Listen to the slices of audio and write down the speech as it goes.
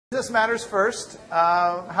business matters first.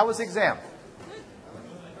 How was the exam?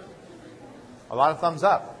 A lot of thumbs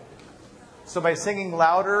up. So by singing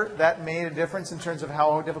louder, that made a difference in terms of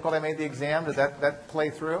how difficult I made the exam. Did that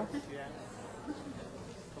play through?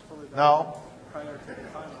 No?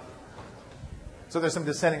 So there's some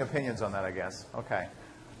dissenting opinions on that, I guess. Okay.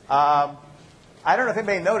 I don't know if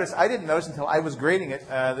anybody noticed. I didn't notice until I was grading it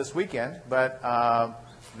this weekend, but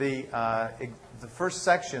the first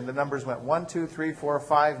section, the numbers went 1, 2, 3, 4,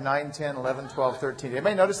 5, 9, 10, 11, 12, 13. Did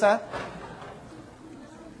anybody notice that?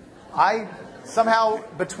 Somehow,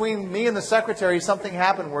 between me and the secretary, something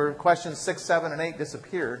happened where questions 6, 7, and 8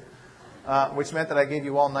 disappeared, which meant that I gave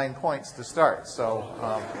you all 9 points to start. So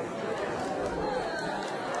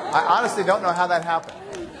I honestly don't know how that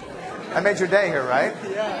happened. I made your day here, right?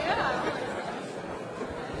 Yeah.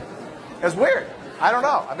 It was weird. I don't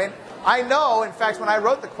know. I mean, I know, in fact, when I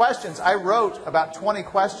wrote the questions, I wrote about 20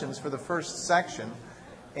 questions for the first section,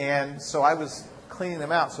 and so I was cleaning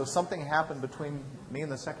them out. So something happened between me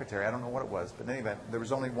and the secretary. I don't know what it was, but in any event, there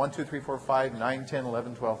was only 1, 2, 3, 4, 5, 9, 10,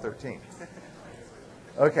 11, 12, 13.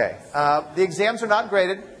 Okay. The exams are not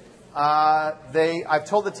graded. I've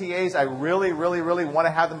told the TAs I really, really, really want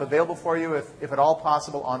to have them available for you, if at all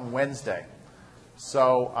possible, on Wednesday.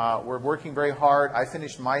 So we're working very hard. I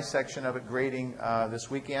finished my section of it grading this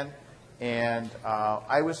weekend, and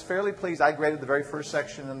I was fairly pleased. I graded the very first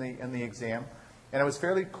section in the exam, and I was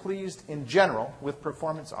fairly pleased in general with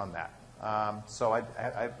performance on that. So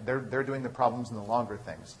they're doing the problems and the longer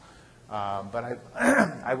things. But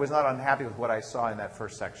I was not unhappy with what I saw in that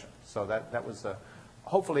first section. So that was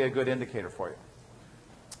hopefully a good indicator for you.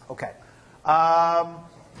 Okay.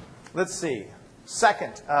 Let's see.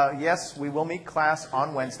 Second, yes, we will meet class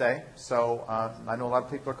on Wednesday. So I know a lot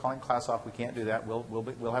of people are calling class off. We can't do that.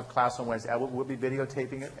 We'll have class on Wednesday. We'll be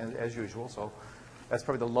videotaping it as usual. So that's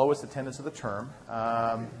probably the lowest attendance of the term.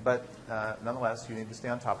 But nonetheless, you need to stay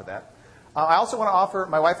on top of that. I also want to offer,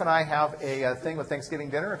 my wife and I have a thing with Thanksgiving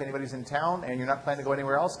dinner. If anybody's in town and you're not planning to go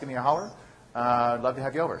anywhere else, give me a holler. I'd love to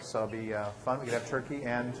have you over. So it'll be fun. We could have turkey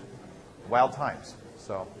and wild times.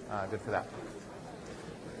 So good for that.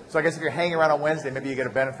 So I guess if you're hanging around on Wednesday, maybe you get a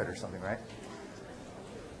benefit or something, right?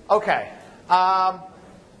 Okay.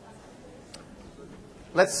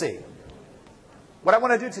 Let's see. What I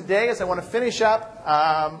want to do today is I want to finish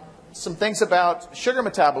up some things about sugar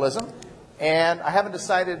metabolism. And I haven't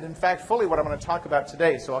decided, in fact, fully what I'm going to talk about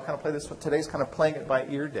today. So I'll kind of play this. Today's kind of playing it by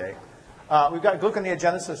ear day. We've got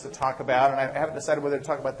gluconeogenesis to talk about, and I haven't decided whether to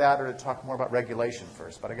talk about that or to talk more about regulation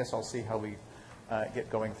first. But I guess I'll see how we get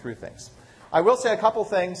going through things. I will say a couple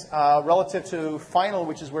things relative to final,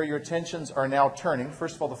 which is where your attentions are now turning.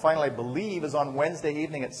 First of all, the final, I believe, is on Wednesday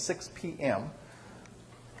evening at 6 p.m.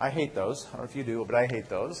 I hate those. I don't know if you do, but I hate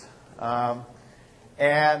those.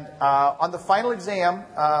 And on the final exam,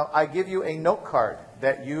 I give you a note card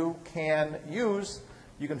that you can use.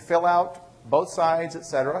 You can fill out both sides,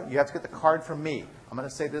 etc. You have to get the card from me. I'm going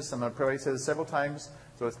to say this. I'm going to probably say this several times,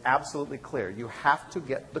 so it's absolutely clear. You have to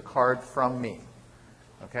get the card from me.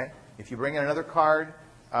 Okay? If you bring in another card,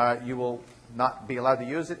 you will not be allowed to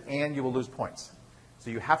use it, and you will lose points. So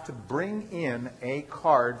you have to bring in a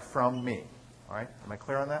card from me. All right? Am I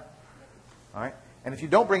clear on that? All right? And if you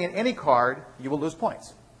don't bring in any card, you will lose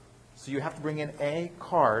points. So you have to bring in a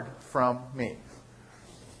card from me.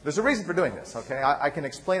 There's a reason for doing this, okay? I can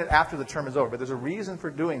explain it after the term is over, but there's a reason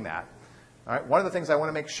for doing that. All right? One of the things I want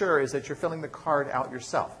to make sure is that you're filling the card out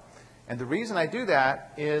yourself. And the reason I do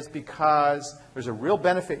that is because there's a real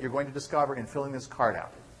benefit you're going to discover in filling this card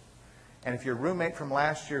out. And if your roommate from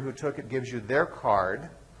last year who took it gives you their card,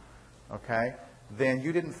 okay, then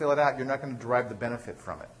you didn't fill it out. You're not going to derive the benefit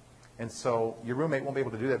from it. And so your roommate won't be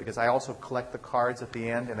able to do that because I also collect the cards at the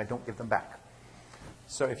end and I don't give them back.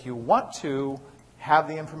 So if you want to have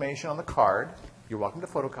the information on the card, you're welcome to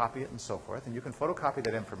photocopy it and so forth, and you can photocopy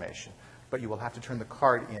that information, but you will have to turn the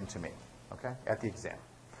card in to me, okay, at the exam.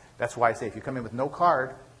 That's why I say if you come in with no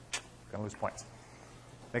card, you're going to lose points.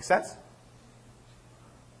 Make sense?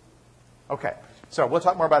 Okay, so we'll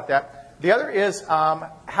talk more about that. The other is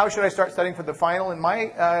how should I start studying for the final? And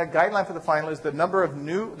my guideline for the final is the amount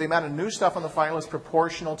of new stuff on the final is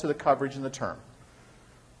proportional to the coverage in the term.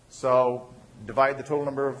 So divide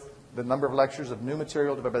the number of lectures of new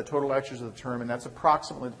material divided by the total lectures of the term, and that's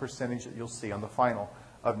approximately the percentage that you'll see on the final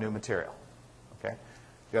of new material. Okay?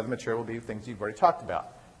 The other material will be things you've already talked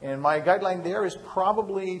about. And my guideline there is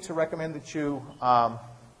probably to recommend that you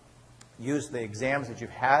use the exams that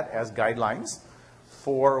you've had as guidelines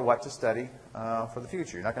for what to study for the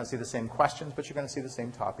future. You're not going to see the same questions, but you're going to see the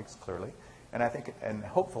same topics clearly. And I think and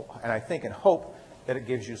hope that it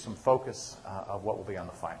gives you some focus of what will be on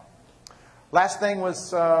the final. Last thing was,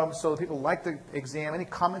 so people like the exam. Any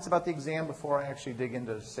comments about the exam before I actually dig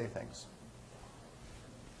into say things?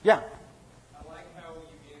 Yeah? I like how you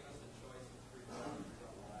gave us a choice of 3 questions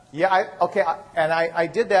on the last. Yeah, okay, and I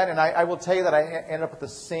did that, and I will tell you that I ended up with the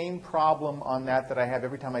same problem on that I have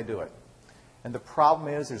every time I do it. And the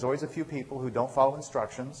problem is there's always a few people who don't follow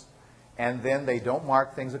instructions, and then they don't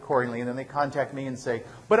mark things accordingly, and then they contact me and say,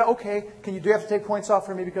 but okay, do you have to take points off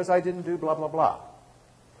for me because I didn't do blah, blah, blah.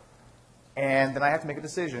 And then I have to make a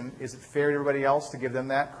decision. Is it fair to everybody else to give them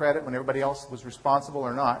that credit when everybody else was responsible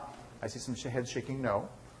or not? I see some heads shaking no.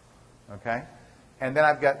 Okay? And then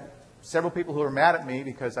I've got several people who are mad at me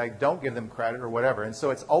because I don't give them credit or whatever. And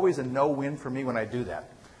so it's always a no-win for me when I do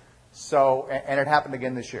that. So, and it happened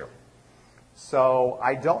again this year. So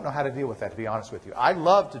I don't know how to deal with that, to be honest with you. I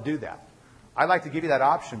love to do that. I like to give you that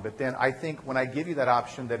option, but then I think when I give you that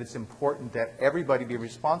option that it's important that everybody be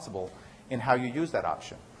responsible in how you use that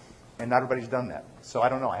option. And not everybody's done that. So I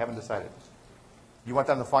don't know. I haven't decided. You want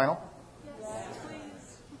that on the final? Yes,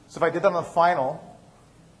 please. So if I did that on the final,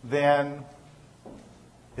 then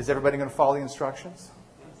is everybody going to follow the instructions?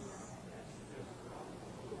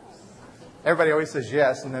 Everybody always says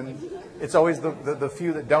yes, and then it's always the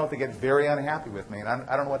few that don't that get very unhappy with me, and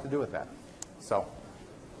I don't know what to do with that. So,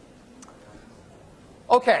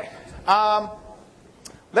 okay.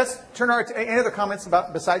 Let's turn our any other comments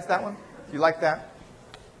besides that one? Do you like that?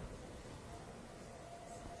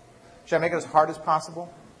 Should I make it as hard as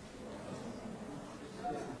possible?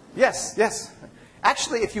 Yes, yes.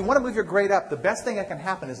 Actually, if you want to move your grade up, the best thing that can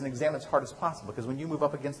happen is an exam that's hard as possible, because when you move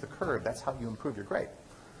up against the curve, that's how you improve your grade.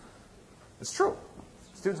 It's true.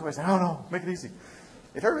 Students always say, oh, no, make it easy.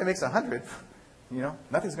 If everybody makes 100,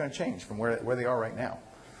 nothing's going to change from where they are right now.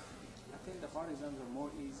 I think the hard exams are more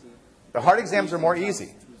easy. The hard exams are more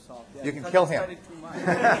easy. You can kill him.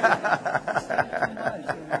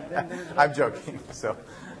 I'm joking. So,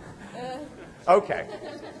 okay.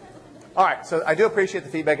 All right. So I do appreciate the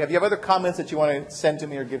feedback. If you have other comments that you want to send to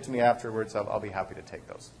me or give to me afterwards, I'll be happy to take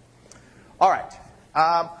those. All right.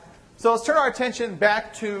 So let's turn our attention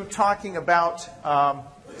back to talking about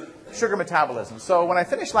sugar metabolism. So when I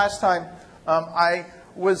finished last time, I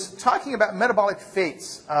was talking about metabolic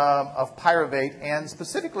fates of pyruvate, and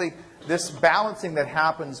specifically this balancing that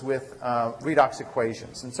happens with redox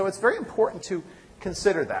equations. And so it's very important to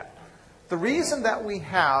consider that. The reason that we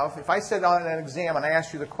have, if I said on an exam and I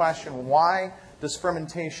asked you the question, why does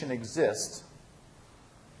fermentation exist?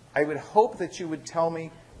 I would hope that you would tell me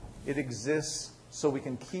it exists so we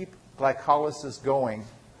can keep glycolysis going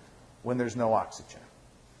when there's no oxygen.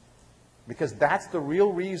 Because that's the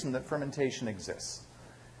real reason that fermentation exists.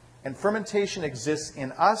 And fermentation exists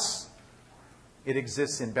in us, it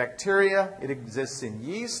exists in bacteria, it exists in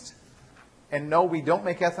yeast. And no, we don't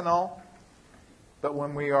make ethanol, but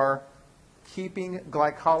when we are keeping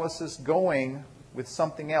glycolysis going with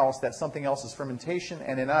something else, that something else is fermentation,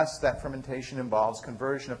 and in us, that fermentation involves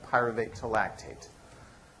conversion of pyruvate to lactate.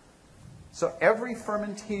 So every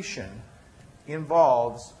fermentation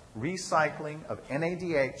involves recycling of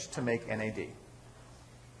NADH to make NAD.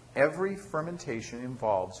 Every fermentation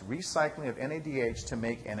involves recycling of NADH to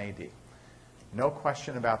make NAD. No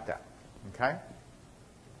question about that. Okay?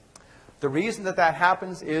 The reason that that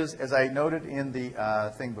happens is, as I noted in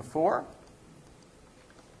the thing before,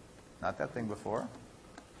 not that thing before,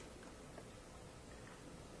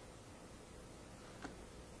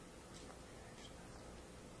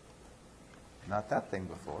 not that thing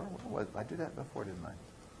before. I did that before, didn't I?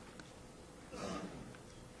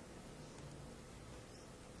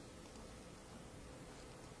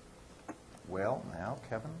 Well, now,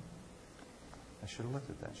 Kevin, I should have looked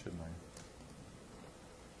at that, shouldn't I?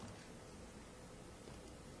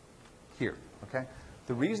 Here, okay?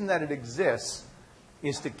 The reason that it exists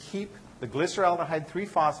is to keep the glyceraldehyde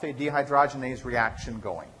 3-phosphate dehydrogenase reaction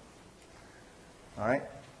going. All right?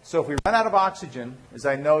 So if we run out of oxygen, as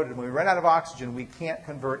I noted, when we run out of oxygen, we can't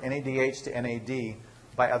convert NADH to NAD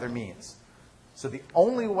by other means. So the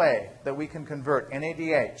only way that we can convert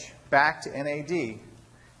NADH back to NAD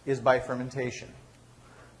is by fermentation.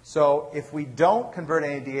 So if we don't convert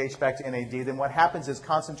NADH back to NAD, then what happens is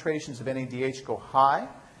concentrations of NADH go high.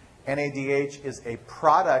 NADH is a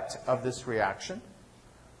product of this reaction.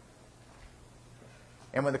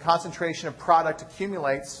 And when the concentration of product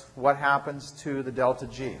accumulates, what happens to the delta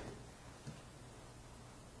G?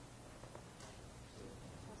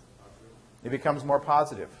 It becomes more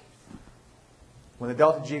positive. When the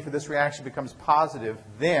delta G for this reaction becomes positive,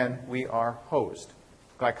 then we are hosed.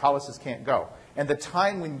 Glycolysis can't go. And the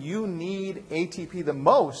time when you need ATP the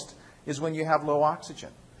most is when you have low oxygen.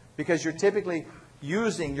 Because you're typically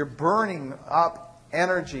you're burning up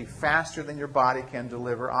energy faster than your body can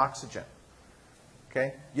deliver oxygen.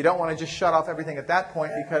 Okay? You don't want to just shut off everything at that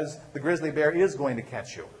point because the grizzly bear is going to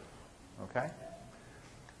catch you. Okay?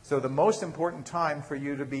 So the most important time for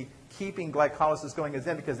you to be keeping glycolysis going is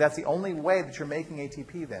then, because that's the only way that you're making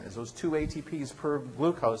ATP then, is those 2 ATPs per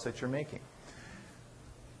glucose that you're making.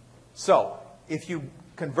 So if you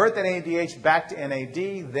convert that NADH back to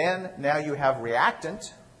NAD, then now you have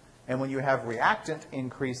reactant. And when you have reactant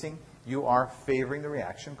increasing, you are favoring the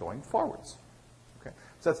reaction going forwards. Okay?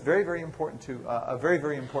 So that's very, very important to a very,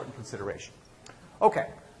 very important consideration. Okay.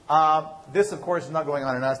 This, of course, is not going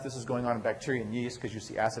on in us. This is going on in bacteria and yeast because you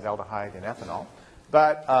see acetaldehyde and ethanol.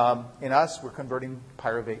 But in us, we're converting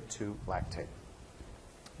pyruvate to lactate.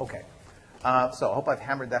 Okay. So I hope I've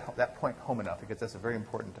hammered that point home enough because that's a very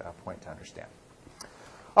important point to understand.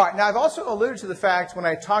 All right. Now, I've also alluded to the fact when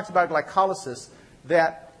I talked about glycolysis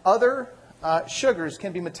that other sugars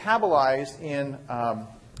can be metabolized in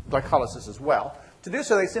glycolysis as well. To do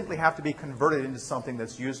so, they simply have to be converted into something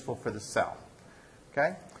that's useful for the cell.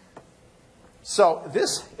 Okay? So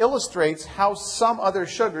this illustrates how some other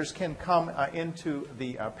sugars can come into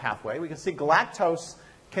the pathway. We can see galactose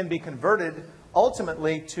can be converted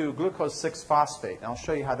ultimately to glucose 6-phosphate. And I'll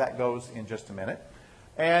show you how that goes in just a minute.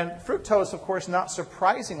 And fructose, of course, not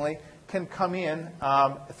surprisingly, can come in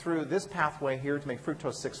through this pathway here to make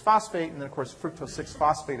fructose 6-phosphate. And then, of course, fructose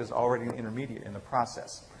 6-phosphate is already an intermediate in the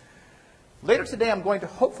process. Later today, I'm going to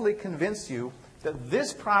hopefully convince you that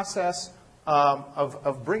this process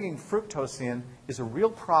of bringing fructose in is a real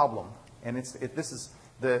problem. And this is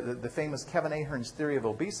the famous Kevin Ahern's theory of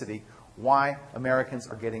obesity, why Americans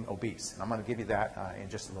are getting obese. And I'm going to give you that in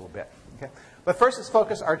just a little bit. Okay? But first, let's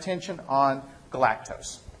focus our attention on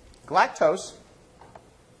galactose. Galactose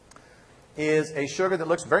is a sugar that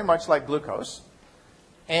looks very much like glucose.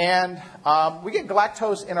 And we get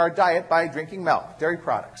galactose in our diet by drinking milk, dairy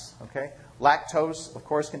products. Okay? Lactose, of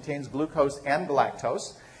course, contains glucose and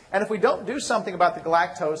galactose. And if we don't do something about the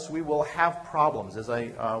galactose, we will have problems, as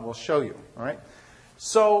I will show you. All right?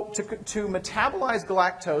 So to metabolize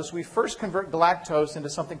galactose, we first convert galactose into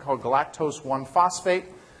something called galactose 1-phosphate.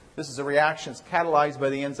 This is a reaction that's catalyzed by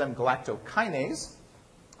the enzyme galactokinase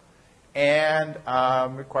and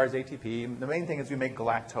requires ATP. The main thing is we make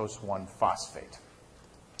galactose 1-phosphate.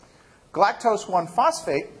 Galactose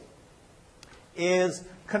 1-phosphate is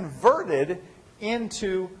converted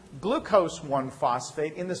into glucose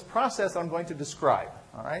 1-phosphate in this process I'm going to describe.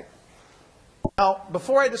 All right? Now,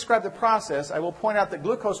 before I describe the process, I will point out that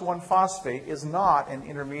glucose 1-phosphate is not an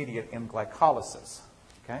intermediate in glycolysis.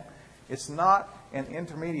 Okay? It's not an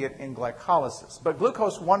intermediate in glycolysis. But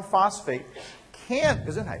glucose 1-phosphate can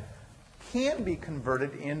be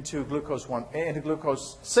converted into glucose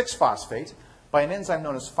 6-phosphate by an enzyme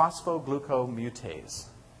known as phosphoglucomutase.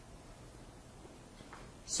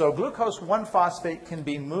 So glucose 1-phosphate can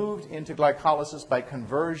be moved into glycolysis by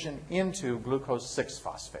conversion into glucose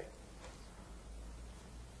 6-phosphate.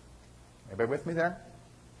 Everybody with me there?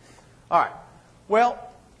 All right. Well,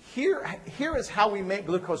 here is how we make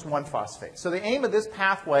glucose 1-phosphate. So the aim of this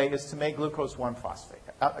pathway is to make glucose 1-phosphate.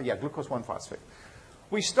 Glucose 1-phosphate.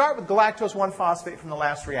 We start with galactose 1-phosphate from the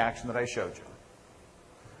last reaction that I showed you.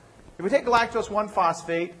 If we take galactose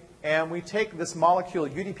 1-phosphate and we take this molecule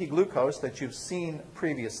UDP glucose that you've seen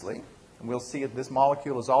previously, and we'll see that this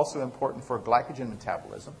molecule is also important for glycogen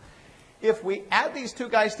metabolism. If we add these two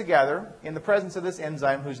guys together in the presence of this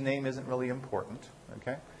enzyme, whose name isn't really important,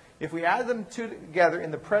 okay? If we add them together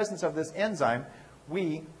in the presence of this enzyme,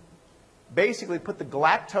 we basically put the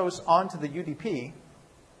galactose onto the UDP,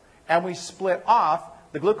 and we split off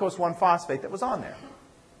the glucose 1-phosphate that was on there.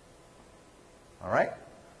 All right?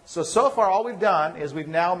 So far all we've done is we've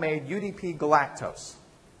now made UDP galactose.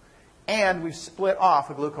 And we've split off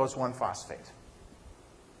a glucose 1-phosphate.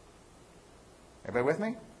 Everybody with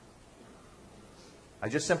me? I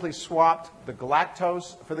just simply swapped the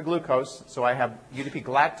galactose for the glucose. So I have UDP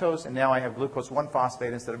galactose, and now I have glucose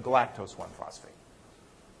 1-phosphate instead of galactose 1-phosphate.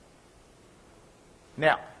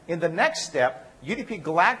 Now, in the next step, UDP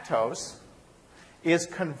galactose is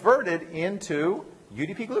converted into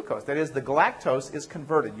UDP glucose. That is, the galactose is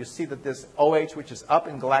converted. You see that this OH, which is up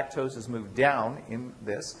in galactose, is moved down in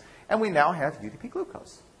this. And we now have UDP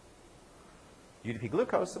glucose. UDP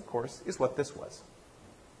glucose, of course, is what this was.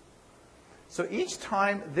 So each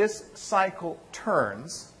time this cycle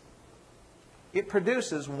turns, it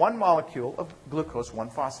produces one molecule of glucose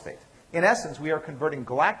 1-phosphate. In essence, we are converting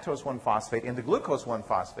galactose 1-phosphate into glucose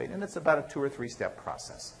 1-phosphate, and it's about a 2- or 3-step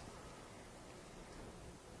process.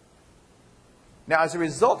 Now, as a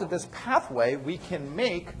result of this pathway, we can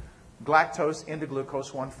make galactose into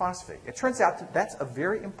glucose 1-phosphate. It turns out that that's a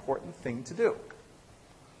very important thing to do.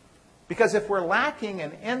 Because if we're lacking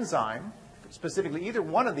an enzyme, specifically either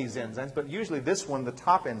one of these enzymes, but usually this one, the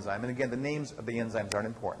top enzyme, and again, the names of the enzymes aren't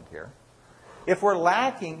important here. If we're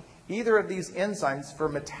lacking either of these enzymes for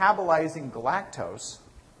metabolizing galactose,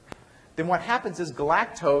 then what happens is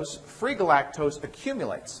free galactose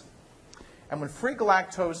accumulates. And when free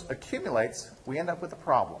galactose accumulates, we end up with a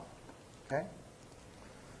problem. Okay?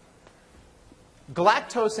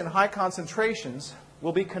 Galactose in high concentrations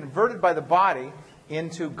will be converted by the body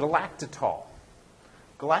into galactitol.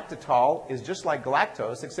 Galactitol is just like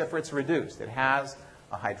galactose, except for it's reduced. It has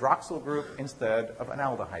a hydroxyl group instead of an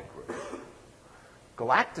aldehyde group.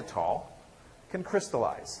 Galactitol can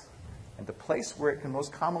crystallize. And the place where it can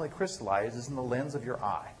most commonly crystallize is in the lens of your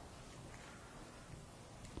eye.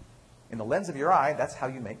 In the lens of your eye, that's how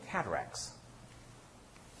you make cataracts.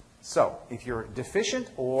 So if you're deficient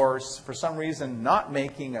or for some reason not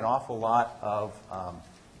making an awful lot of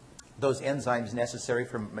those enzymes necessary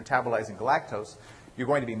for metabolizing galactose, you're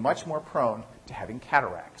going to be much more prone to having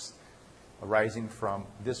cataracts arising from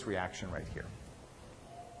this reaction right here.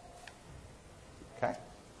 Okay?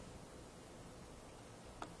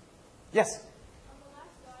 Yes?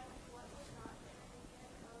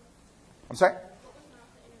 I'm sorry?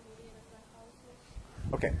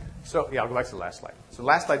 Okay, so yeah, I'll go back to the last slide. So the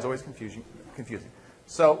last slide is always confusing.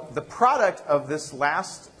 So the product of this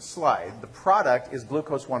last slide, the product is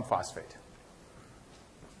glucose 1-phosphate.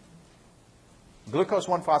 Glucose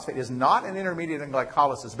 1-phosphate is not an intermediate in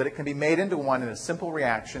glycolysis, but it can be made into one in a simple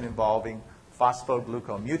reaction involving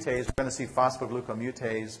phosphoglucomutase. We're going to see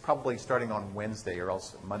phosphoglucomutase probably starting on Wednesday or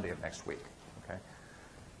else Monday of next week. Okay?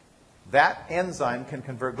 That enzyme can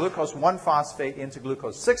convert glucose 1-phosphate into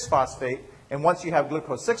glucose 6-phosphate. And once you have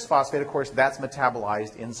glucose 6-phosphate, of course, that's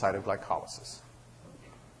metabolized inside of glycolysis.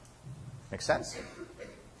 Make sense?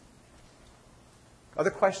 Other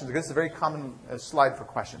questions? This is a very common slide for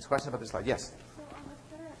questions. Questions about this slide? Yes? So if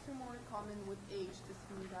cataracts are more common with age, does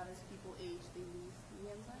it mean that as people age, they lose the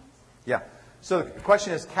enzymes? Yeah. So the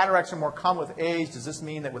question is, cataracts are more common with age. Does this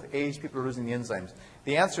mean that with age, people are losing the enzymes?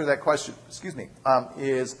 The answer to that question,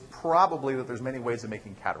 is probably that there's many ways of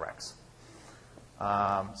making cataracts.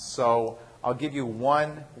 So I'll give you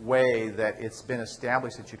one way that it's been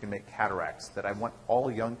established that you can make cataracts that I want all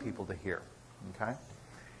young people to hear. Okay?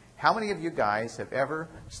 How many of you guys have ever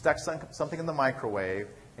stuck something in the microwave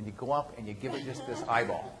and you go up and you give it just this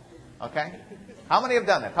eyeball? Okay? How many have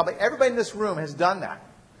done that? Probably everybody in this room has done that.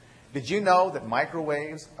 Did you know that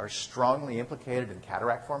microwaves are strongly implicated in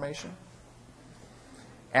cataract formation?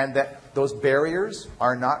 And that those barriers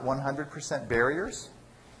are not 100% barriers?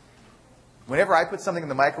 Whenever I put something in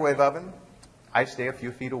the microwave oven, I stay a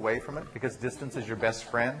few feet away from it because distance is your best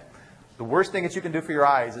friend. The worst thing that you can do for your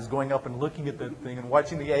eyes is going up and looking at that thing and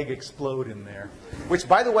watching the egg explode in there. Which,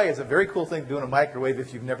 by the way, is a very cool thing to do in a microwave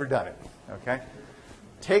if you've never done it. Okay?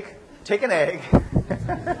 Take an egg.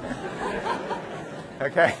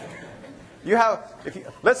 Okay?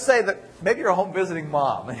 Let's say that maybe you're a home visiting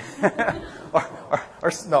mom.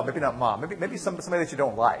 or no, maybe not mom. Maybe somebody that you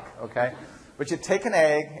don't like. Okay? But you take an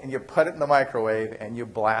egg and you put it in the microwave and you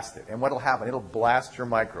blast it. And what will happen? It'll blast your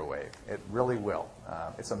microwave. It really will.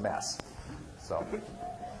 It's a mess. So,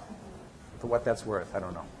 for what that's worth, I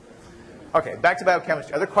don't know. Okay, back to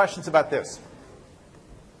biochemistry. Other questions about this?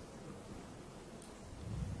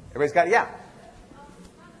 Everybody's got it? Yeah.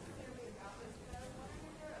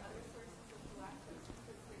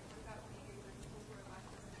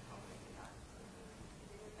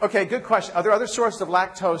 Okay, good question. Are there other sources of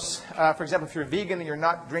lactose? For example, if you're vegan and you're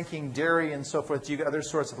not drinking dairy and so forth, do you get other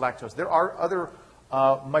sources of lactose? There are other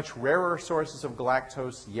much rarer sources of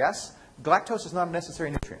galactose, yes. Galactose is not a necessary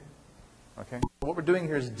nutrient. Okay? What we're doing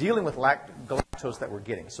here is dealing with galactose that we're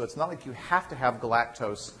getting. So it's not like you have to have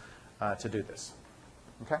galactose to do this.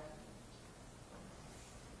 Okay?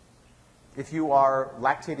 If you are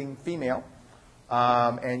lactating female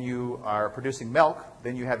and you are producing milk,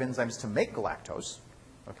 then you have enzymes to make galactose.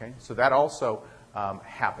 Okay? So that also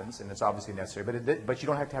happens, and it's obviously necessary. But you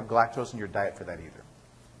don't have to have galactose in your diet for that either.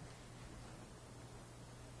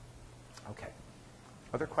 Okay.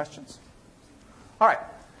 Other questions? All right.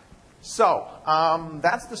 So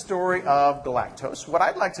that's the story of galactose. What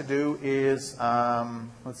I'd like to do is,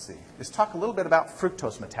 is talk a little bit about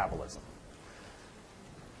fructose metabolism.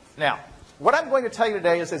 Now, what I'm going to tell you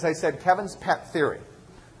today is, as I said, Kevin's pet theory.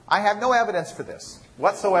 I have no evidence for this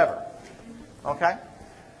whatsoever. Okay?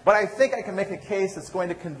 But I think I can make a case that's going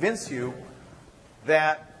to convince you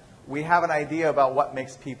that we have an idea about what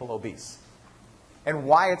makes people obese and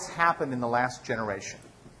why it's happened in the last generation.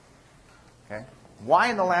 Okay? Why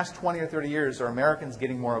in the last 20 or 30 years are Americans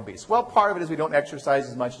getting more obese? Well, part of it is we don't exercise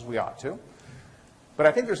as much as we ought to. But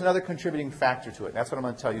I think there's another contributing factor to it. That's what I'm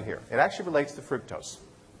going to tell you here. It actually relates to fructose.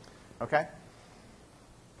 Okay?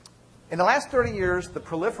 In the last 30 years, the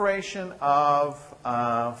proliferation of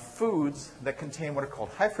foods that contain what are called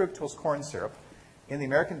high fructose corn syrup in the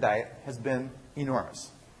American diet has been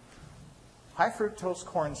enormous. High fructose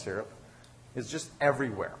corn syrup is just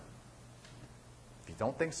everywhere. If you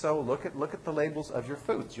don't think so, look at the labels of your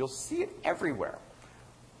foods. You'll see it everywhere.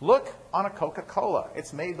 Look on a Coca-Cola.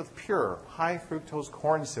 It's made with pure high fructose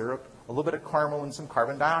corn syrup, a little bit of caramel and some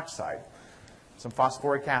carbon dioxide, some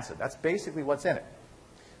phosphoric acid. That's basically what's in it.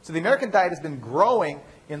 So the American diet has been growing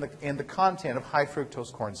in the content of high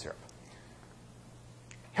fructose corn syrup.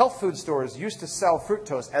 Health food stores used to sell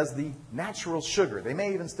fructose as the natural sugar. They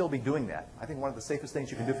may even still be doing that. I think one of the safest things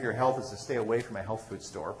you can do for your health is to stay away from a health food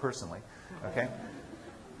store, personally. Okay?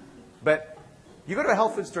 But you go to a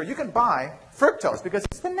health food store, you can buy fructose because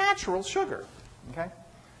it's the natural sugar. Okay?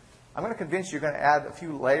 I'm going to convince you you're going to add a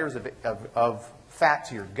few layers of fat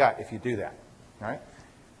to your gut if you do that. All right?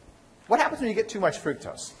 What happens when you get too much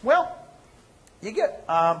fructose? Well, you get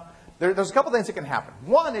there's a couple things that can happen.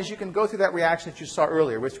 One is you can go through that reaction that you saw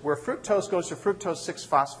earlier, where fructose goes to fructose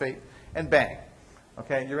 6-phosphate, and bang,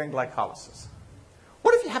 okay, you're in glycolysis.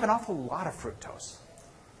 What if you have an awful lot of fructose?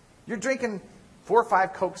 You're drinking 4 or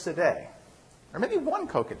 5 Cokes a day, or maybe 1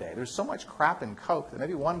 Coke a day. There's so much crap in Coke that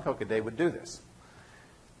maybe 1 Coke a day would do this.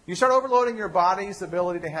 You start overloading your body's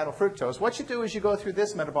ability to handle fructose. What you do is you go through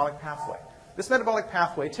this metabolic pathway. This metabolic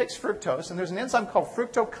pathway takes fructose, and there's an enzyme called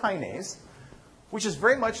fructokinase, which is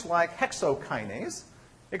very much like hexokinase,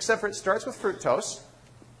 except for it starts with fructose,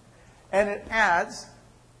 and it adds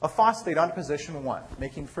a phosphate onto position 1,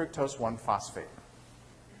 making fructose 1-phosphate.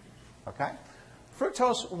 Okay?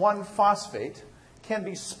 Fructose 1-phosphate can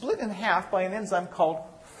be split in half by an enzyme called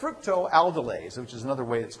fructoaldolase, which is another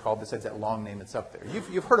way it's called besides that long name that's up there.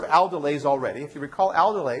 You've heard of aldolase already. If you recall,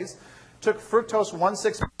 aldolase took fructose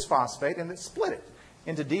 1,6-phosphate and it split it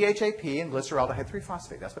into DHAP and glyceraldehyde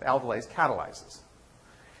 3-phosphate. That's what aldolase catalyzes.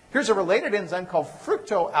 Here's a related enzyme called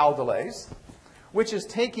fructoaldolase, which is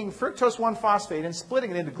taking fructose 1-phosphate and splitting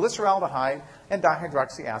it into glyceraldehyde and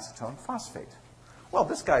dihydroxyacetone phosphate. Well,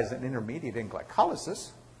 this guy's an intermediate in glycolysis.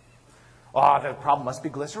 Oh, the problem must be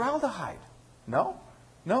glyceraldehyde. No,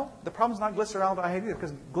 the problem's not glyceraldehyde either,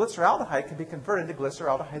 because glyceraldehyde can be converted to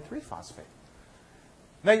glyceraldehyde 3-phosphate.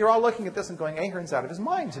 Now, you're all looking at this and going, Ahern's out of his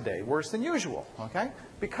mind today, worse than usual, okay?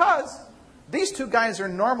 Because these two guys are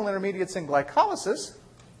normal intermediates in glycolysis,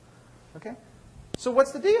 okay? So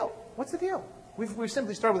what's the deal? What's the deal? We've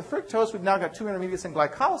simply started with fructose. We've now got 2 intermediates in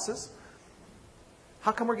glycolysis.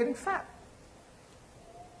 How come we're getting fat?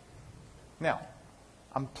 Now,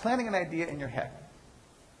 I'm planting an idea in your head.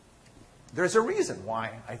 There's a reason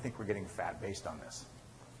why I think we're getting fat based on this,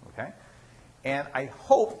 okay? And I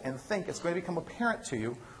hope and think it's going to become apparent to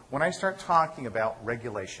you when I start talking about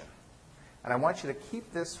regulation. And I want you to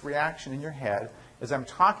keep this reaction in your head as I'm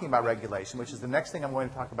talking about regulation, which is the next thing I'm going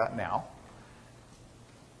to talk about now.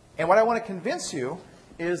 And what I want to convince you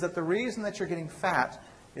is that the reason that you're getting fat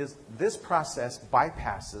is this process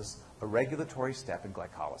bypasses a regulatory step in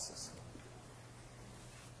glycolysis.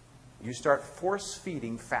 You start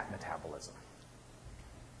force-feeding fat metabolism.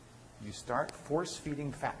 You start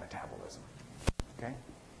force-feeding fat metabolism. Okay?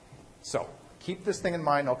 So, keep this thing in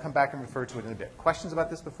mind. I'll come back and refer to it in a bit. Questions about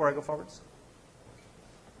this before I go forwards?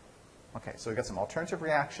 Okay, so we've got some alternative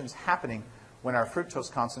reactions happening when our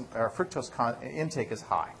fructose intake is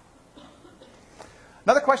high.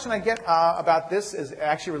 Another question I get about this is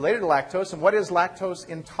actually related to lactose, and what is lactose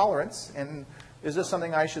intolerance, and is this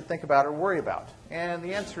something I should think about or worry about? And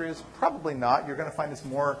the answer is probably not. You're going to find this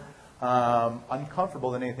more uncomfortable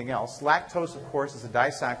than anything else. Lactose, of course, is a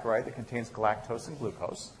disaccharide that contains galactose and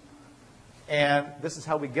glucose. And this is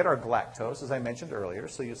how we get our galactose, as I mentioned earlier.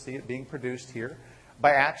 So you see it being produced here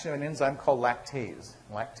by action of an enzyme called lactase.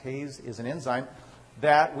 Lactase is an enzyme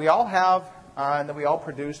that we all have and that we all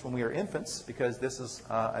produce when we are infants, because this is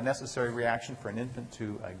a necessary reaction for an infant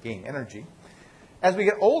to gain energy. As we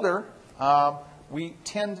get older, we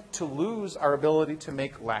tend to lose our ability to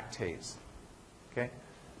make lactase. Okay?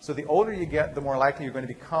 So the older you get, the more likely you're going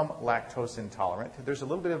to become lactose intolerant. There's a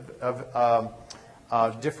little bit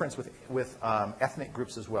of difference with ethnic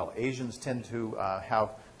groups as well. Asians tend to have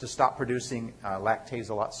to stop producing lactase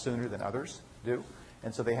a lot sooner than others do.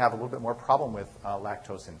 And so they have a little bit more problem with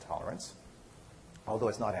lactose intolerance, although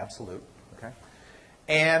it's not absolute. Okay?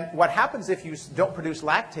 And what happens if you don't produce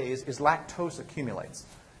lactase is lactose accumulates.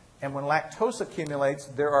 And when lactose accumulates,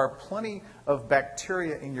 there are plenty of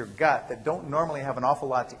bacteria in your gut that don't normally have an awful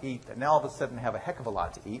lot to eat, that now all of a sudden have a heck of a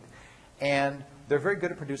lot to eat. And they're very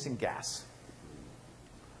good at producing gas.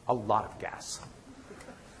 A lot of gas.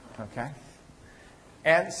 Okay?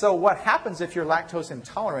 And so what happens if you're lactose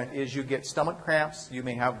intolerant is you get stomach cramps, you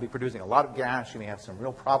may be producing a lot of gas, you may have some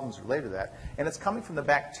real problems related to that, and it's coming from the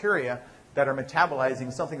bacteria that are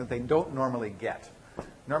metabolizing something that they don't normally get.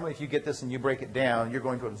 Normally, if you get this and you break it down, you're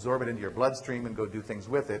going to absorb it into your bloodstream and go do things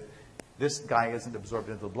with it. This guy isn't absorbed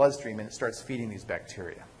into the bloodstream, and it starts feeding these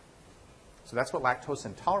bacteria. So that's what lactose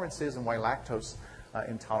intolerance is and why lactose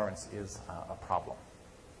intolerance is a problem.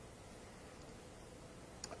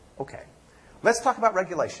 Okay. Let's talk about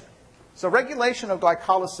regulation. So regulation of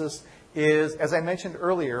glycolysis is, as I mentioned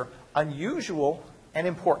earlier, unusual and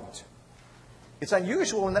important. It's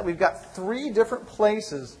unusual in that we've got 3 different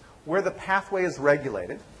places where the pathway is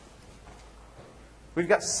regulated. We've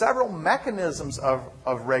got several mechanisms of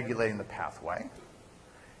regulating the pathway.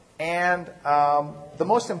 And the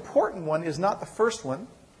most important one is not the first one.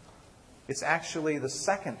 It's actually the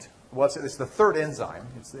second. Well, it's the third enzyme.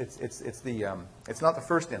 It's not the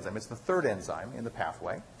first enzyme. It's the third enzyme in the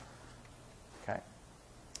pathway. Okay.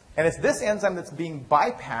 And it's this enzyme that's being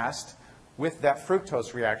bypassed with that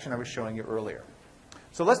fructose reaction I was showing you earlier.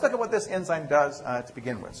 So let's look at what this enzyme does to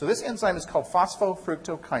begin with. So this enzyme is called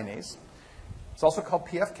phosphofructokinase. It's also called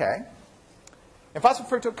PFK. And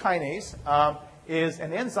phosphofructokinase is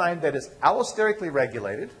an enzyme that is allosterically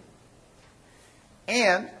regulated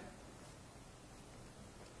and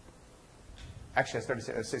actually, I started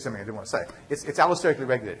to say something I didn't want to say. It's allosterically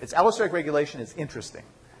regulated. Its allosteric regulation is interesting.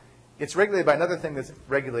 It's regulated by another thing that's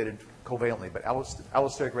regulated covalently, but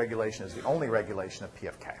allosteric regulation is the only regulation of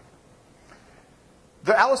PFK.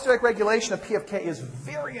 The allosteric regulation of PFK is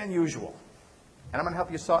very unusual, and I'm going to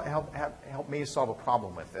help me solve a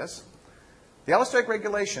problem with this. The allosteric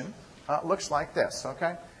regulation looks like this.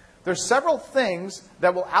 Okay, there's several things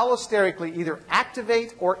that will allosterically either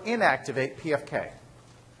activate or inactivate PFK.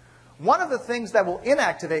 One of the things that will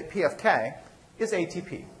inactivate PFK is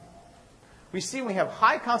ATP. We see when we have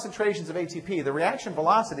high concentrations of ATP, the reaction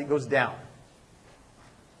velocity goes down.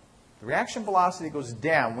 The reaction velocity goes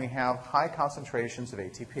down when we have high concentrations of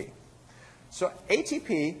ATP. So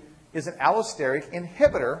ATP is an allosteric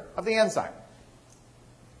inhibitor of the enzyme.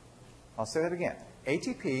 I'll say that again.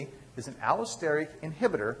 ATP is an allosteric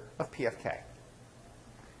inhibitor of PFK.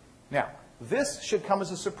 Now, this should come as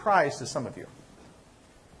a surprise to some of you.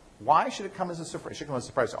 Why should it come as a surprise? It should come as a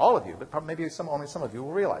surprise to all of you, but probably maybe only some of you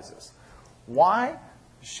will realize this. Why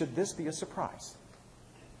should this be a surprise?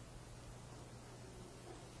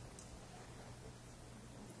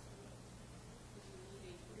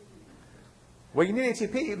 Well, you need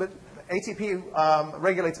ATP, but ATP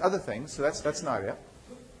regulates other things, so that's not it.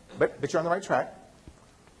 But you're on the right track.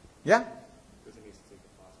 Yeah? Does it need to take a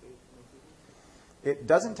phosphate? It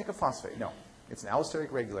doesn't take a phosphate, no. It's an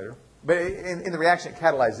allosteric regulator. But in the reaction it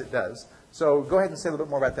catalyzes, it does. So go ahead and say a little bit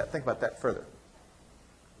more about that. Think about that further.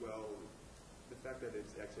 Well, the fact that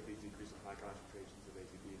its activity decreases high concentrations of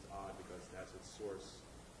ATP is odd because that's its source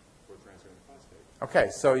for transferring the phosphate. Okay,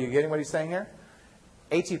 so you getting what he's saying here?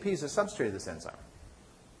 ATP is a substrate of this enzyme.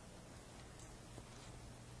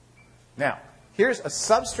 Now, here's a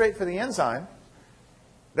substrate for the enzyme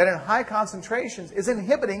that in high concentrations is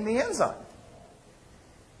inhibiting the enzyme.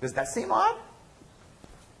 Does that seem odd?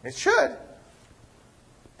 It should.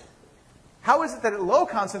 How is it that at low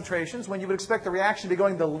concentrations, when you would expect the reaction to be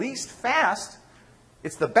going the least fast,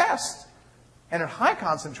 it's the best, and at high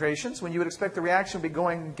concentrations, when you would expect the reaction to be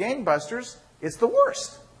going gangbusters, it's the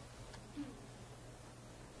worst?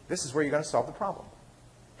 This is where you're going to solve the problem.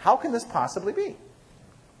 How can this possibly be?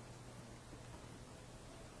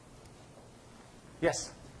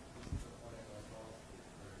 Yes?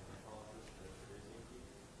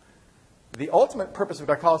 The ultimate purpose of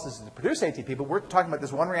glycolysis is to produce ATP, but we're talking about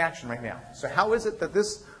this one reaction right now. So how is it that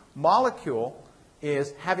this molecule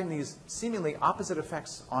is having these seemingly opposite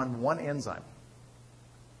effects on one enzyme?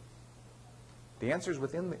 The answer is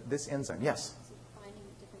within this enzyme. Yes? Finding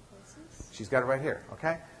different places. She's got it right here.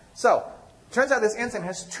 Okay? So it turns out this enzyme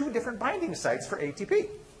has 2 different binding sites for ATP.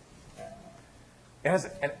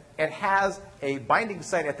 It has a binding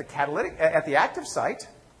site at the active site.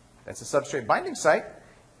 That's a substrate binding site.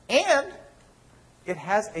 And it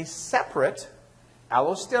has a separate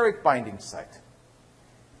allosteric binding site.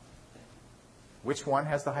 Which one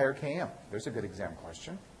has the higher Km? There's a good exam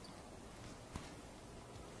question.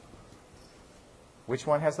 Which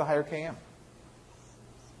one has the higher Km?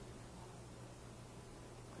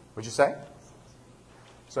 What'd you say?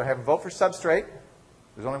 So I have a vote for substrate.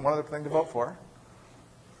 There's only one other thing to vote for.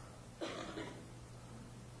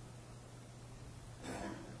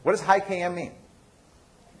 What does high Km mean?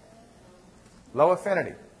 Low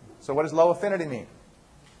affinity. So what does low affinity mean?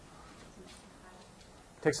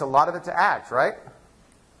 Takes a lot of it to act, right?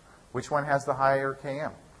 Which one has the higher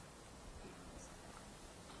Km?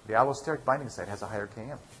 The allosteric binding site has a higher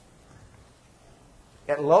Km.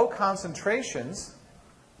 At low concentrations,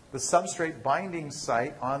 the substrate binding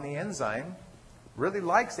site on the enzyme really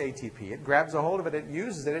likes ATP. It grabs a hold of it, it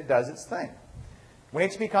uses it, it does its thing. When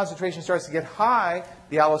ATP concentration starts to get high,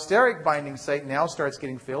 the allosteric binding site now starts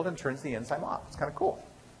getting filled and turns the enzyme off. It's kind of cool.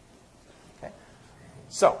 Okay?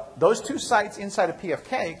 So those two sites inside of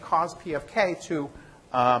PFK cause PFK to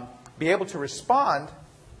be able to respond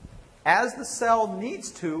as the cell needs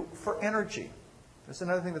to for energy. There's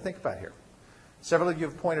another thing to think about here. Several of you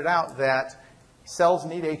have pointed out that cells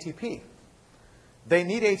need ATP. They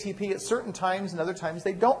need ATP at certain times, and other times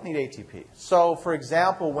they don't need ATP. So, for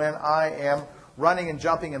example, when I am running and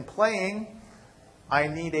jumping and playing, I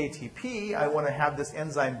need ATP. I want to have this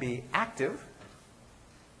enzyme be active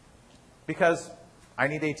because I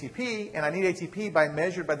need ATP, and I need ATP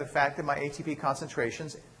measured by the fact that my ATP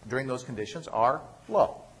concentrations during those conditions are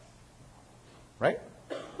low. Right?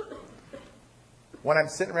 When I'm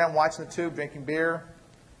sitting around watching the tube, drinking beer,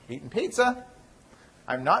 eating pizza,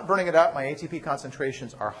 I'm not burning it up. My ATP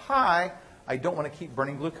concentrations are high. I don't want to keep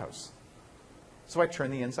burning glucose. So I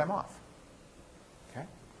turn the enzyme off. Okay?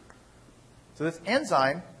 So this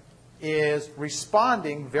enzyme is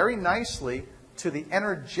responding very nicely to the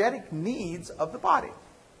energetic needs of the body.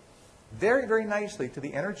 Very, very nicely to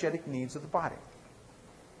the energetic needs of the body.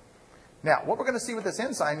 Now, what we're going to see with this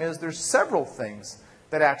enzyme is there's several things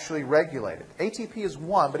that actually regulate it. ATP is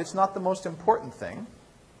one, but it's not the most important thing.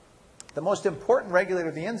 The most important regulator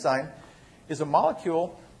of the enzyme is a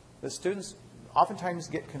molecule that students oftentimes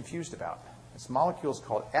get confused about. This molecule is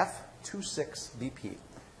called F26BP.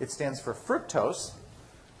 It stands for fructose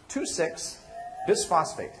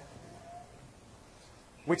 2,6-bisphosphate,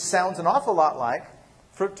 which sounds an awful lot like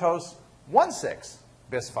fructose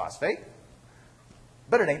 1,6-bisphosphate,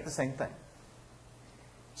 but it ain't the same thing.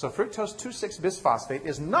 So fructose 2,6-bisphosphate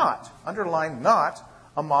is not, underline not,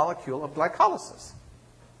 a molecule of glycolysis,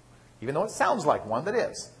 even though it sounds like one that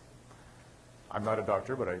is. I'm not a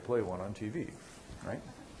doctor, but I play one on TV, right?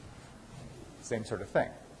 Same sort of thing,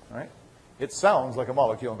 right? It sounds like a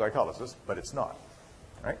molecule in glycolysis, but it's not,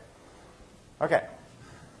 right? Okay.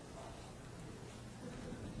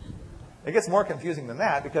 It gets more confusing than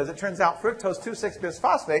that because it turns out fructose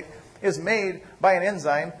 2,6-bisphosphate is made by an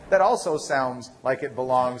enzyme that also sounds like it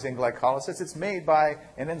belongs in glycolysis. It's made by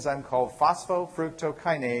an enzyme called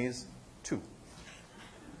phosphofructokinase 2.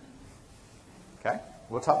 Okay?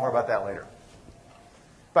 We'll talk more about that later.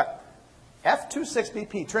 But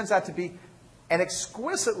F26BP turns out to be an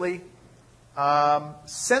exquisitely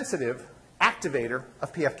sensitive activator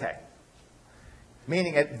of PFK.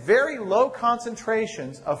 Meaning at very low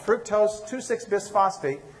concentrations of fructose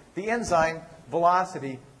 2,6-bisphosphate, the enzyme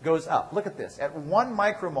velocity goes up. Look at this. At 1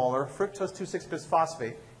 micromolar fructose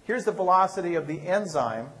 2,6-bisphosphate, here's the velocity of the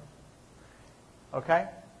enzyme. Okay?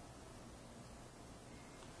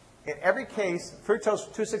 In every case, fructose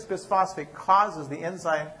 2,6-bisphosphate causes the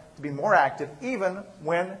enzyme to be more active even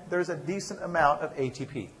when there's a decent amount of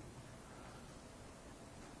ATP.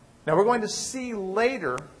 Now we're going to see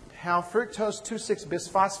later how fructose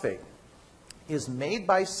 2,6-bisphosphate is made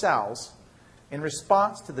by cells in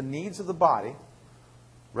response to the needs of the body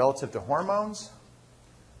relative to hormones,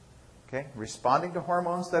 okay, responding to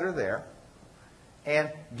hormones that are there,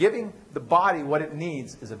 and giving the body what it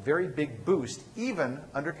needs is a very big boost, even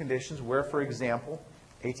under conditions where, for example,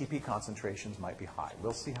 ATP concentrations might be high.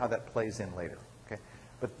 We'll see how that plays in later. Okay?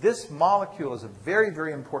 But this molecule is a very,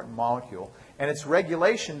 very important molecule, and its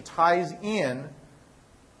regulation ties in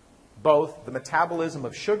both the metabolism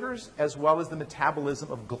of sugars as well as the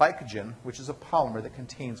metabolism of glycogen, which is a polymer that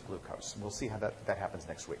contains glucose. And we'll see how that happens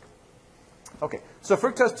next week. Okay, so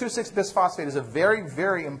fructose 2,6-bisphosphate is a very,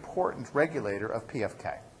 very important regulator of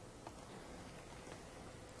PFK.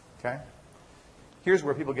 Okay? Here's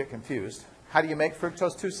where people get confused. How do you make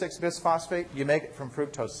fructose 2,6-bisphosphate? You make it from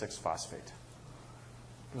fructose 6-phosphate.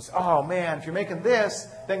 People say, oh man, if you're making this,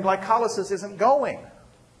 then glycolysis isn't going.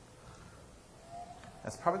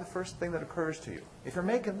 That's probably the first thing that occurs to you. If you're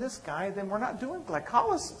making this guy, then we're not doing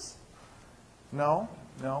glycolysis. No,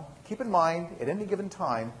 no. Keep in mind, at any given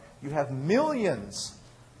time, you have millions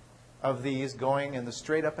of these going in the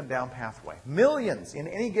straight up and down pathway. Millions. In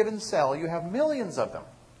any given cell, you have millions of them.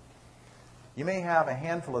 You may have a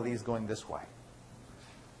handful of these going this way.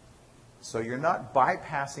 So you're not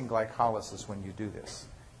bypassing glycolysis when you do this.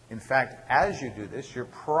 In fact, as you do this, you're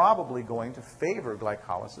probably going to favor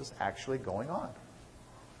glycolysis actually going on.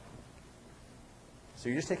 So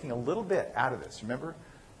you're just taking a little bit out of this. Remember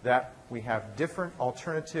that we have different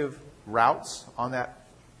alternative routes on that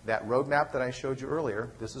that roadmap that I showed you earlier,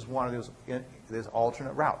 this is one of those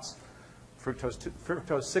alternate routes. Fructose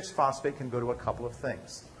 6-phosphate can go to a couple of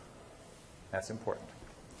things. That's important.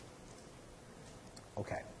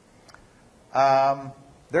 Okay.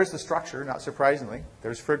 There's the structure, not surprisingly.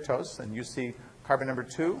 There's fructose, and you see carbon number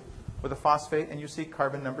 2 with a phosphate, and you see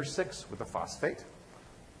carbon number 6 with a phosphate.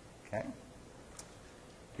 Okay.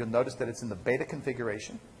 You'll notice that it's in the beta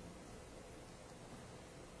configuration.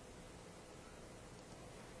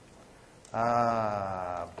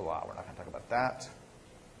 Blah, we're not going to talk about that.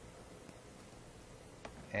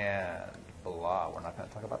 And blah, we're not going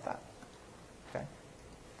to talk about that. Okay.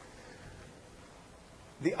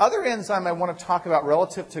 The other enzyme I want to talk about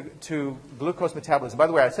relative to glucose metabolism, by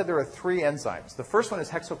the way, I said there are 3 enzymes. The first one is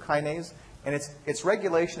hexokinase, and its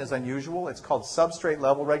regulation is unusual. It's called substrate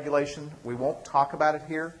level regulation. We won't talk about it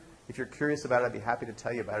here. If you're curious about it, I'd be happy to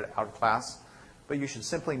tell you about it out of class. But you should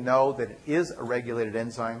simply know that it is a regulated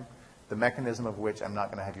enzyme, the mechanism of which I'm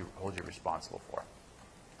not going to hold you responsible for.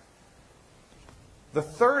 The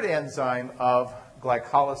third enzyme of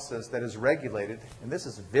glycolysis that is regulated, and this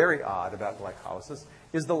is very odd about glycolysis,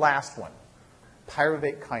 is the last one,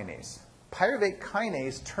 pyruvate kinase. Pyruvate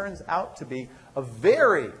kinase turns out to be a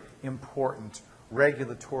very important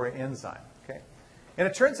regulatory enzyme. Okay? And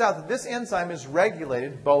it turns out that this enzyme is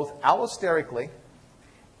regulated both allosterically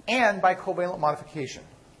and by covalent modification.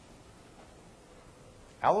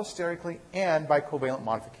 Allosterically and by covalent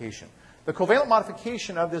modification. The covalent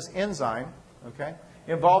modification of this enzyme, okay,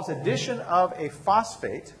 involves addition of a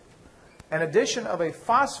phosphate, and addition of a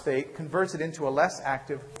phosphate converts it into a less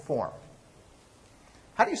active form.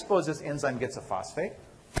 How do you suppose this enzyme gets a phosphate?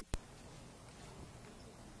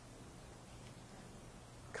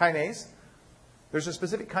 Kinase. There's a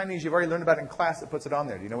specific kinase you've already learned about in class that puts it on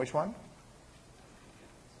there. Do you know which one?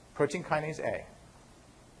 Protein kinase A.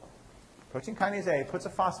 Protein kinase A puts a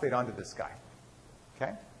phosphate onto this guy.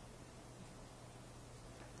 Okay?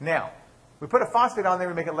 Now, we put a phosphate on there,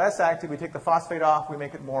 we make it less active, we take the phosphate off, we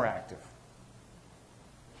make it more active.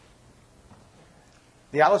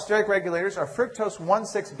 The allosteric regulators are fructose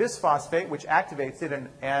 1,6-bisphosphate, which activates it,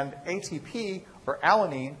 and ATP, or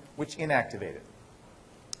alanine, which inactivate it.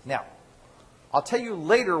 Now, I'll tell you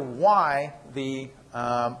later why the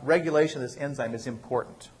regulation of this enzyme is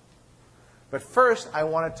important. But first, I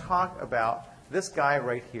want to talk about this guy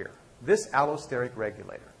right here, this allosteric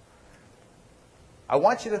regulator. I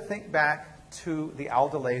want you to think back to the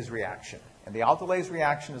aldolase reaction. And the aldolase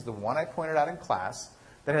reaction is the one I pointed out in class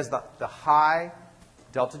that has the high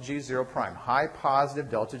delta G0 prime, high positive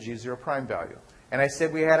delta G0 prime value. And I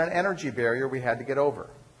said we had an energy barrier we had to get over.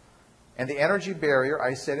 And the energy barrier,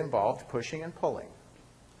 I said, involved pushing and pulling.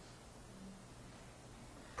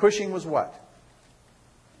 Pushing was what?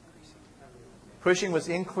 Pushing was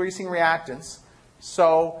increasing reactance.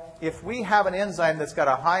 So if we have an enzyme that's got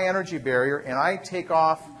a high energy barrier and I take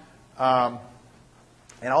off, and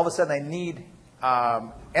all of a sudden I need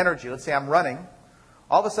energy, let's say I'm running,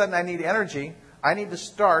 all of a sudden I need energy, I need to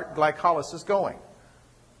start glycolysis going.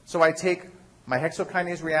 So I take my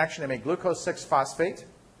hexokinase reaction, I make glucose 6-phosphate.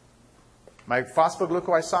 My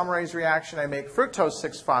phosphoglucoisomerase reaction, I make fructose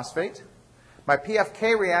 6-phosphate. My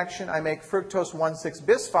PFK reaction, I make fructose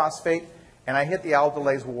 1,6-bisphosphate, and I hit the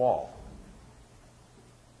aldolase wall.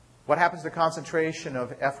 What happens to the concentration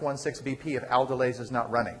of F16BP if aldolase is not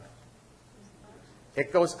running?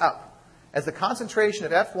 It goes up. As the concentration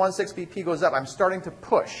of F16BP goes up, I'm starting to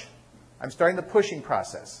push. I'm starting the pushing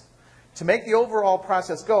process. To make the overall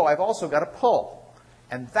process go, I've also got to pull.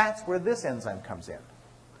 And that's where this enzyme comes in.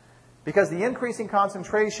 Because the increasing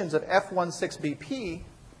concentrations of F16BP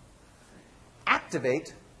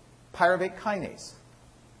activate pyruvate kinase.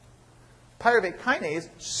 Pyruvate kinase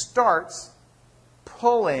starts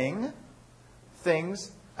pulling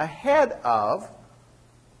things ahead of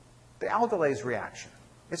the aldolase reaction.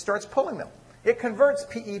 It starts pulling them. It converts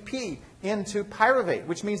PEP into pyruvate,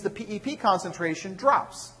 which means the PEP concentration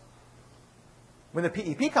drops. When the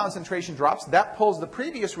PEP concentration drops, that pulls the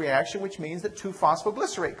previous reaction, which means that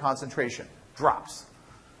 2-phosphoglycerate concentration drops.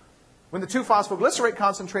 When the 2-phosphoglycerate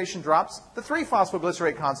concentration drops, the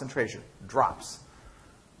 3-phosphoglycerate concentration drops.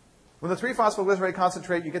 When the 3-phosphoglycerate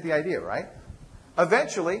concentrate, you get the idea, right?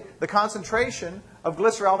 Eventually, the concentration of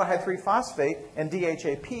glyceraldehyde 3-phosphate and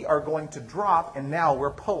DHAP are going to drop, and now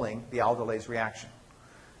we're pulling the aldolase reaction.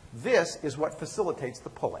 This is what facilitates the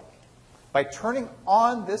pulling. By turning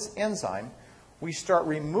on this enzyme, we start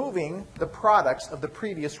removing the products of the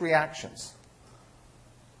previous reactions.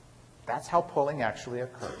 That's how pulling actually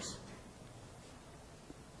occurs.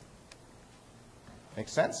 Make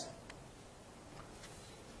sense?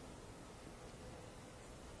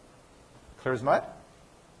 Clear as mud?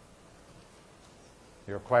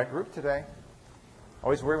 You're a quiet group today.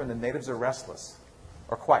 Always worry when the natives are restless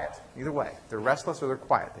or quiet. Either way, they're restless or they're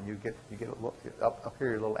quiet. Then you get a little, up here,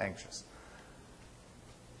 you're a little anxious.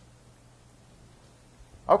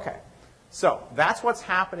 Okay, so that's what's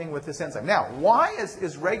happening with this enzyme. Now, why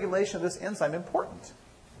is regulation of this enzyme important?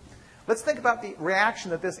 Let's think about the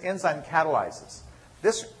reaction that this enzyme catalyzes.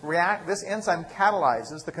 This enzyme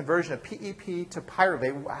catalyzes the conversion of PEP to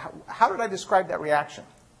pyruvate. How did I describe that reaction?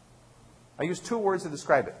 I used 2 words to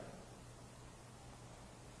describe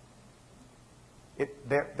it.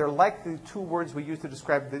 They're like the 2 words we used to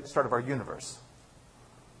describe the start of our universe.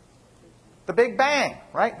 The Big Bang,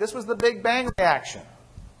 right? This was the Big Bang reaction.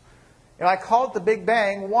 And I call it the Big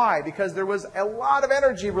Bang. Why? Because there was a lot of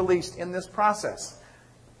energy released in this process.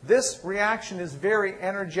 This reaction is very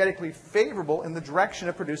energetically favorable in the direction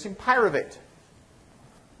of producing pyruvate.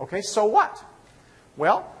 Okay, so what?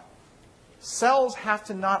 Well, cells have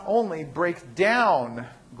to not only break down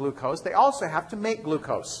glucose, they also have to make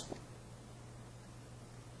glucose.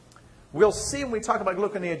 We'll see when we talk about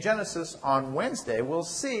gluconeogenesis on Wednesday, we'll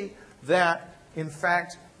see that, in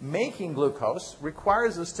fact, making glucose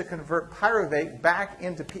requires us to convert pyruvate back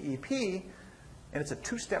into PEP, and it's a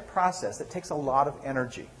 2-step process that takes a lot of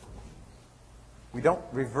energy. We don't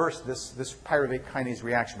reverse this pyruvate kinase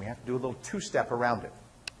reaction. We have to do a little 2-step around it.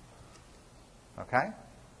 Okay?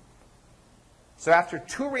 So after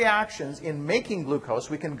 2 reactions in making glucose,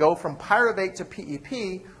 we can go from pyruvate to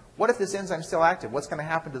PEP. What if this enzyme is still active? What's going to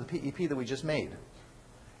happen to the PEP that we just made?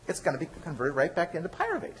 It's going to be converted right back into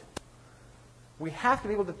pyruvate. We have to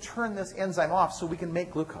be able to turn this enzyme off so we can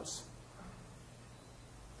make glucose.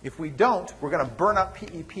 If we don't, we're going to burn up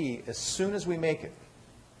PEP as soon as we make it.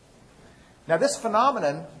 Now, this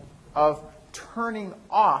phenomenon of turning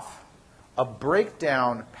off a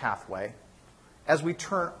breakdown pathway as we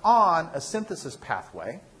turn on a synthesis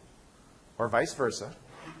pathway, or vice versa,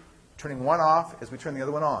 turning one off as we turn the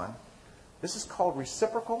other one on, this is called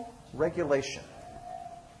reciprocal regulation.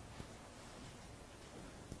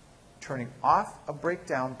 Turning off a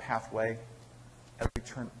breakdown pathway as we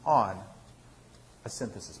turn on a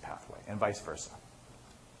synthesis pathway, and vice versa.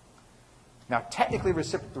 Now, technically,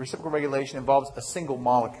 reciprocal regulation involves a single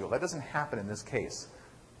molecule. That doesn't happen in this case,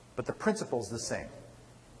 but the principle is the same.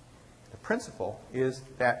 The principle is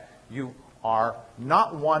that you are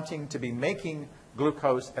not wanting to be making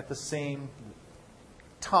glucose at the same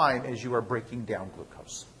time as you are breaking down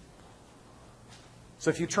glucose. So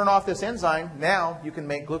if you turn off this enzyme, now you can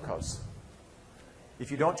make glucose.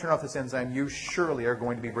 If you don't turn off this enzyme, you surely are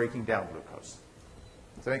going to be breaking down glucose.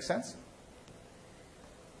 Does that make sense?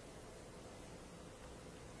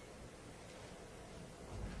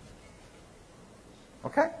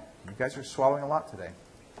 Okay? You guys are swallowing a lot today.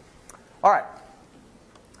 All right.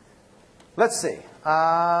 Let's see.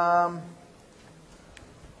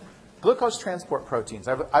 Glucose transport proteins.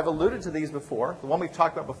 I've alluded to these before. The one we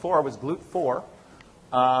talked about before was GLUT4.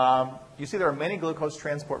 You see there are many glucose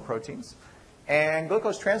transport proteins. And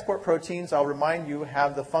glucose transport proteins, I'll remind you,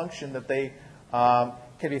 have the function that they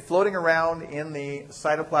can be floating around in the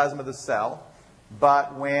cytoplasm of the cell.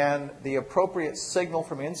 But when the appropriate signal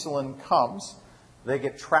from insulin comes, they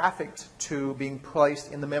get trafficked to being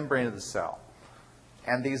placed in the membrane of the cell.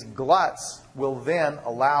 And these gluts will then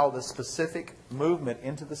allow the specific movement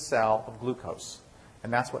into the cell of glucose.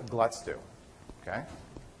 And that's what gluts do. Okay?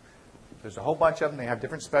 There's a whole bunch of them. They have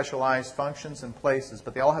different specialized functions and places,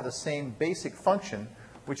 but they all have the same basic function,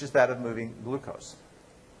 which is that of moving glucose.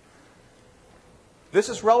 This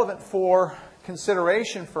is relevant for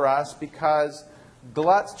consideration for us because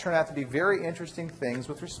gluts turn out to be very interesting things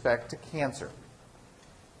with respect to cancer.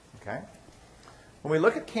 Okay? When we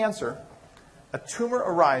look at cancer, a tumor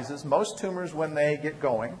arises. Most tumors, when they get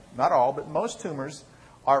going, not all, but most tumors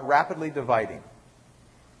are rapidly dividing.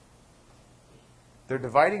 They're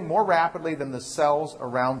dividing more rapidly than the cells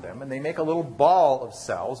around them, and they make a little ball of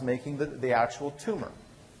cells, making the actual tumor.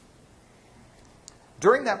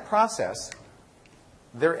 During that process,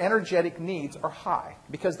 their energetic needs are high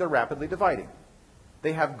because they're rapidly dividing.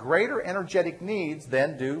 They have greater energetic needs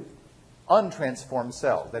than do untransformed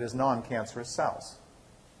cells, that is, non-cancerous cells.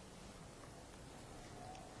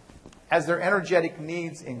 As their energetic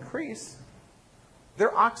needs increase,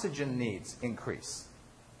 their oxygen needs increase.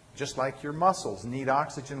 Just like your muscles need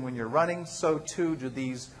oxygen when you're running, so too do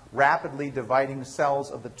these rapidly dividing cells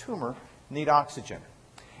of the tumor need oxygen.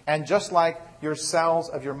 And just like your cells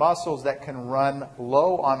of your muscles that can run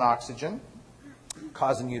low on oxygen,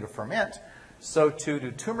 causing you to ferment, so too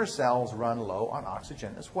do tumor cells run low on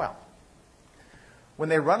oxygen as well. When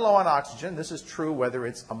they run low on oxygen, this is true whether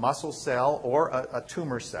it's a muscle cell or a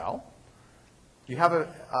tumor cell, you have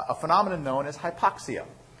a phenomenon known as hypoxia,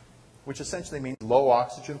 which essentially means low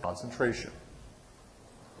oxygen concentration.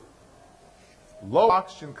 Low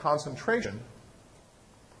oxygen concentration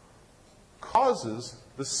causes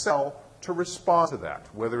the cell to respond to that,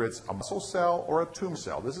 whether it's a muscle cell or a tumor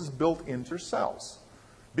cell. This is built into your cells.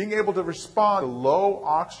 Being able to respond to low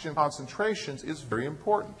oxygen concentrations is very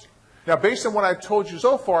important. Now, based on what I've told you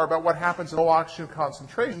so far about what happens in low oxygen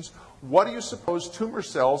concentrations, what do you suppose tumor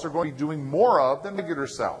cells are going to be doing more of than regular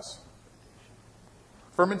cells?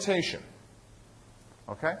 Fermentation.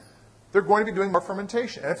 Okay? They're going to be doing more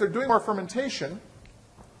fermentation. And if they're doing more fermentation,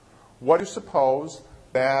 what do you suppose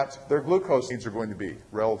that their glucose needs are going to be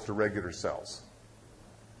relative to regular cells?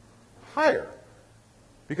 Higher.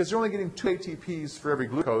 Because they're only getting 2 ATPs for every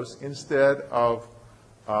glucose instead of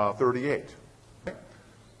 38. Okay?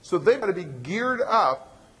 So they've got to be geared up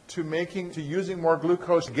to using more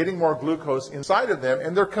glucose, getting more glucose inside of them,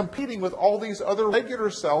 and they're competing with all these other regular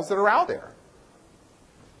cells that are out there.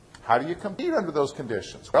 How do you compete under those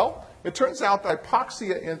conditions? Well, it turns out that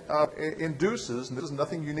hypoxia induces, and this is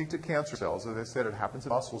nothing unique to cancer cells, as I said, it happens in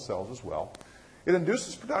muscle cells as well. It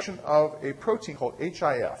induces production of a protein called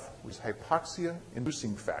HIF, which is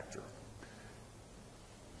hypoxia-inducing factor.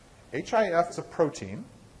 HIF is a protein,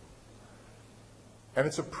 and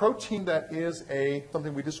it's a protein that is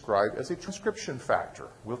something we describe as a transcription factor.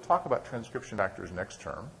 We'll talk about transcription factors next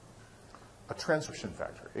term. A transcription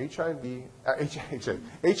factor. HIF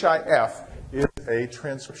is a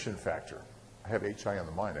transcription factor. I have HI on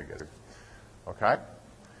the mind, I guess. Okay?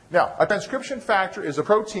 Now, a transcription factor is a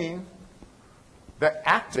protein that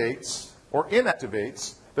activates or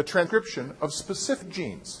inactivates the transcription of specific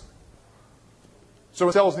genes. So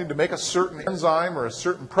when cells need to make a certain enzyme or a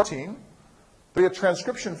certain protein, the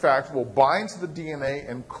transcription factor will bind to the DNA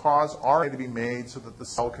and cause RNA to be made so that the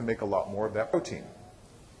cell can make a lot more of that protein.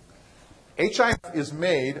 HIF is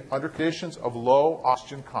made under conditions of low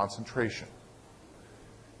oxygen concentration.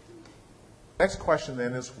 Next question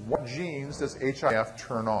then is, what genes does HIF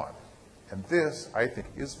turn on? And this, I think,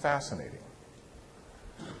 is fascinating.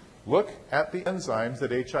 Look at the enzymes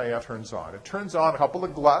that HIF turns on. It turns on a couple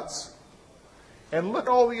of gluts, and look at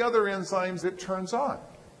all the other enzymes it turns on.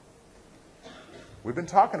 We've been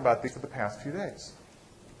talking about these for the past few days.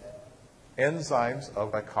 Enzymes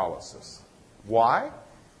of glycolysis. Why?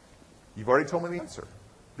 You've already told me the answer.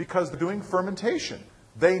 Because they're doing fermentation.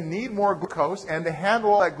 They need more glucose, and to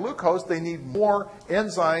handle all that glucose, they need more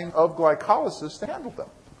enzyme of glycolysis to handle them.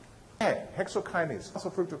 Hexokinase,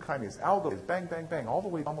 phosphofructokinase, aldolase, bang, bang, bang, all the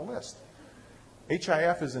way down the list.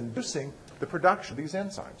 HIF is inducing the production of these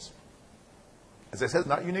enzymes. As I said, it's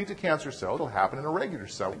not unique to cancer cells. It'll happen in a regular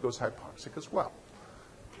cell. It goes hypoxic as well.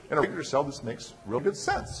 In a regular cell, this makes real good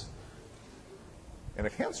sense. In a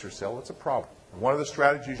cancer cell, it's a problem. One of the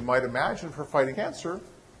strategies you might imagine for fighting cancer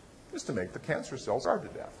is to make the cancer cells starve to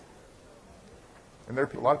death. And there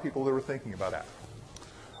are a lot of people that were thinking about that.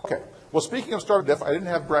 Okay. Well, speaking of starve to death, I didn't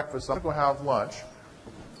have breakfast. So I'm going to go have lunch.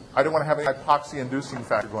 I don't want to have any hypoxia-inducing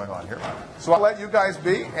factor going on here. So I'll let you guys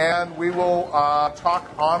be, and we will talk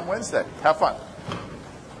on Wednesday. Have fun.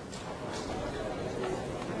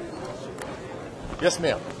 Yes,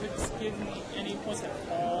 ma'am. Give me any points at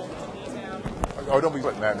all to me now. Oh, don't be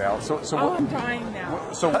putting that now. So I'm crying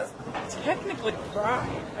now. So what? Technically cry.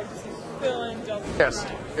 I just need to fill in. Yes,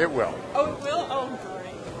 it will. Oh, it will? Oh,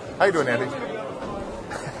 great. How you doing, Andy?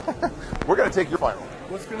 We're going to take your final.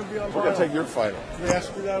 What's going to be on We're going to take your final. Do they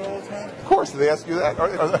ask you that all the time? Of course, do they ask you that?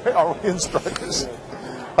 Are we instructors?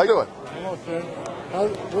 How you doing? Hello, Fred.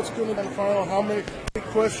 What's going to be on the final? How many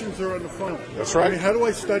questions are on the final? That's right. I mean, how do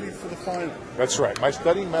I study for the final? That's right. My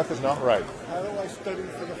studying method is not right. How do I study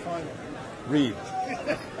for the final? Read.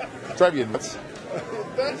 Drive you nuts.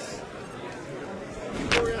 That's...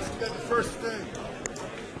 You were asking that the first day.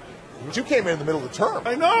 But you came in the middle of the term.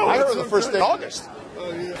 I know. I heard the first day in August.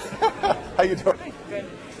 Oh, yeah. How you doing? Good.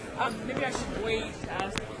 Maybe I should wait to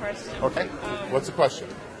ask the question. Okay. What's the question?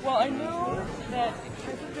 Well, I know that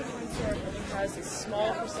high fructose corn syrup has a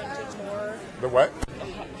small percentage more. The what?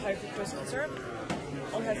 High fructose corn syrup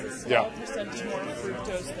only has a small percentage more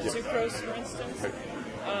fructose than sucrose, for instance. Right.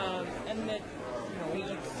 And that we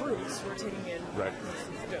eat fruits, we're taking in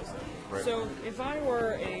fructose. Right. So if I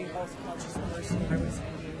were a health conscious person, I was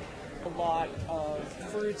eating a lot of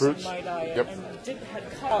fruits in my diet and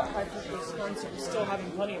had cut out high fructose corn syrup, still having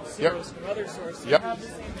plenty of sucrose from other sources. You have the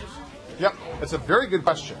same issue. Yep, it's a very good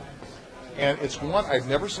question, and it's one I've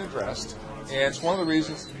never seen addressed, and it's one of the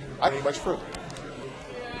reasons I don't eat much fruit.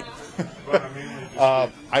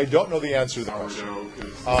 I don't know the answer to that question,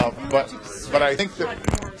 but I think that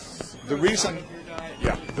the reason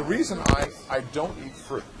I don't eat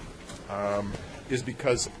fruit is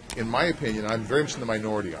because, in my opinion, I'm very much in the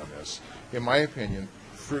minority on this, in my opinion,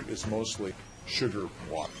 fruit is mostly sugar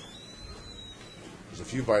water. There's a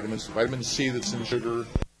few vitamins. Vitamin C that's in sugar,